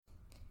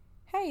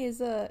Hi, is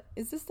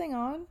this thing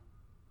on?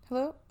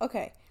 Hello?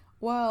 Okay.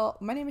 Well,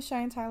 my name is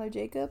Cheyenne Tyler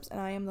Jacobs, and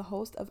I am the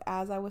host of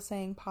As I Was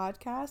Saying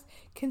podcast.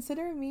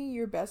 Consider me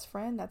your best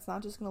friend that's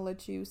not just going to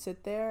let you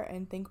sit there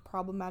and think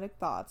problematic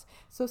thoughts.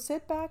 So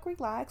sit back,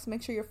 relax,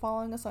 make sure you're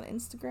following us on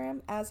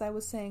Instagram, As I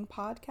Was Saying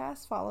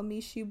podcast. Follow me,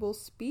 She Will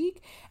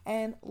Speak,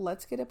 and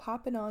let's get it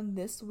popping on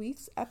this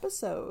week's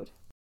episode.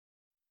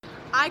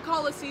 I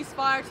call a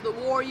ceasefire to the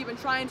war you've been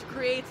trying to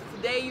create since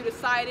the day you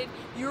decided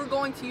you were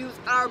going to use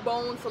our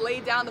bones to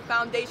lay down the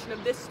foundation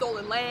of this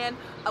stolen land,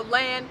 a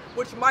land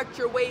which marked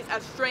your ways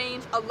as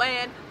strange, a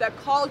land that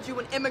called you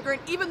an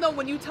immigrant, even though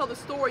when you tell the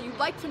story, you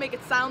like to make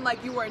it sound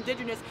like you were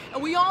indigenous.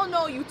 And we all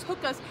know you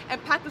took us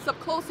and packed us up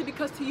closely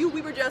because to you,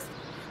 we were just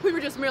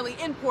merely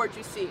imports,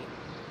 you see.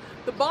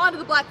 The bond of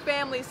the black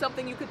family is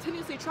something you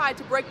continuously try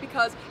to break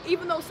because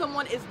even though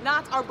someone is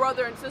not our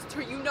brother and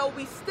sister, you know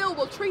we still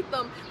will treat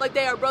them like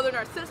they are brother and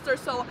our sister.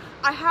 So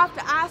I have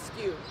to ask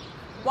you,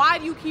 why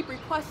do you keep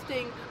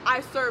requesting I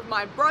serve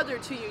my brother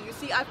to you? You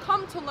see, I've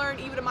come to learn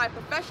even in my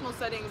professional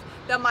settings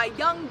that my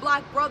young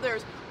black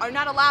brothers are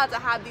not allowed to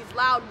have these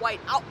loud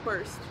white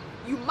outbursts.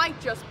 You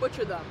might just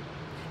butcher them.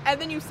 And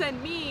then you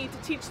send me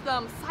to teach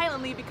them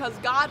silently because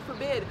God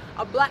forbid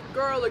a black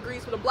girl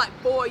agrees with a black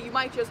boy. You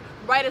might just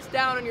write us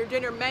down on your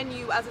dinner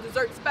menu as a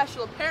dessert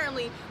special.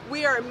 Apparently,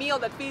 we are a meal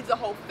that feeds the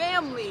whole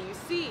family, you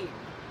see.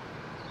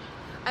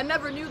 I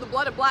never knew the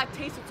blood of black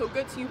tasted so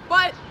good to you,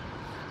 but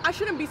I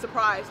shouldn't be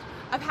surprised.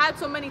 I've had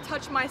so many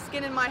touch my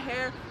skin and my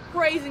hair,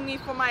 praising me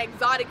for my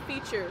exotic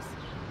features.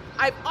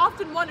 I've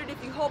often wondered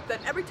if you hope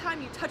that every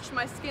time you touched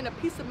my skin, a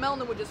piece of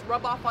melanin would just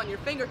rub off on your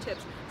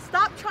fingertips.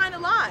 Stop trying to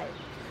lie.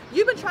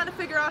 You've been trying to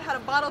figure out how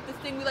to bottle up this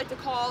thing we like to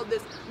call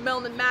this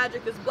melanin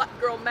magic, this black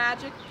girl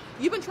magic.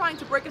 You've been trying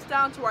to break us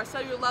down to our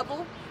cellular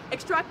level,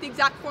 extract the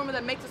exact formula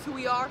that makes us who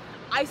we are,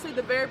 isolate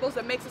the variables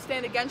that makes us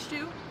stand against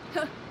you.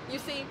 You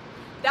see,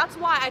 that's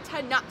why I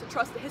tend not to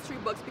trust the history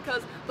books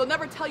because they'll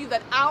never tell you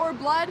that our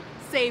blood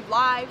saved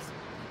lives.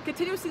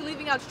 Continuously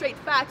leaving out straight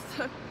facts,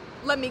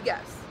 let me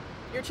guess.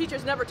 Your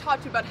teachers never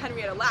taught you about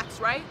Henrietta Lacks,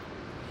 right?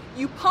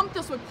 You pumped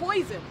us with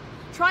poison,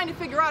 trying to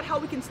figure out how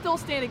we can still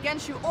stand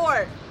against you,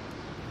 or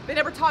they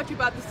never taught you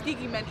about the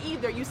Tuskegee men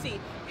either. You see,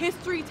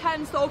 history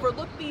tends to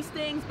overlook these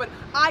things, but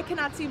I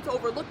cannot seem to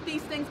overlook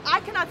these things.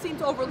 I cannot seem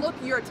to overlook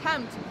your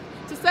attempt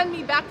to send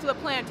me back to the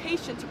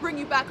plantation to bring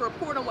you back a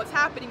report on what's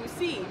happening. You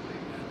see,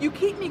 you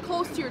keep me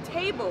close to your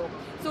table,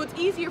 so it's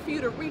easier for you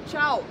to reach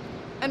out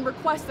and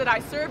request that I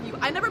serve you.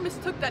 I never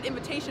mistook that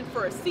invitation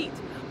for a seat,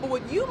 but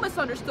what you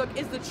misunderstood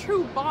is the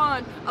true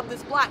bond of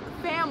this black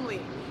family.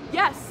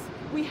 Yes,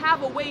 we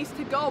have a ways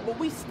to go, but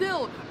we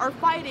still are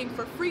fighting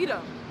for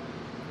freedom.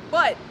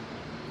 But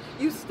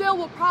you still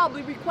will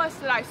probably request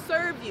that I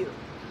serve you.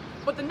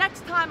 But the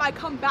next time I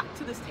come back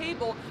to this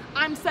table,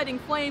 I'm setting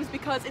flames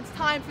because it's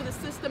time for the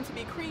system to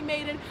be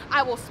cremated.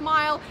 I will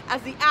smile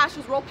as the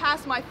ashes roll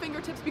past my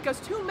fingertips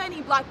because too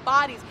many black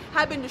bodies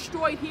have been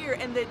destroyed here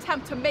in the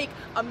attempt to make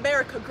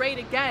America great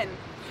again.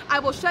 I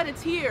will shed a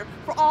tear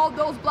for all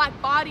those black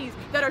bodies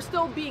that are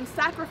still being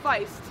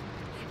sacrificed,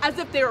 as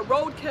if they're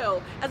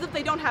roadkill, as if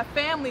they don't have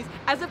families,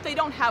 as if they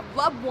don't have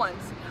loved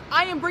ones.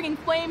 I am bringing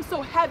flames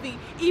so heavy,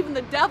 even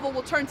the devil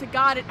will turn to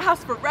God and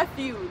ask for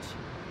refuge.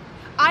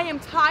 I am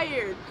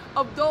tired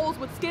of those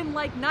with skin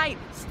like night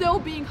still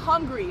being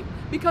hungry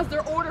because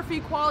their order for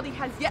equality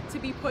has yet to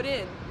be put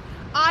in.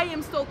 I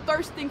am still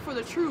thirsting for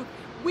the truth.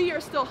 We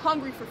are still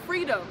hungry for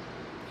freedom.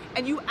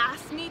 And you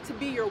ask me to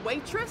be your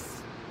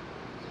waitress?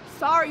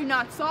 Sorry,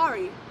 not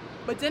sorry,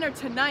 but dinner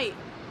tonight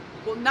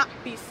will not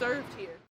be served here.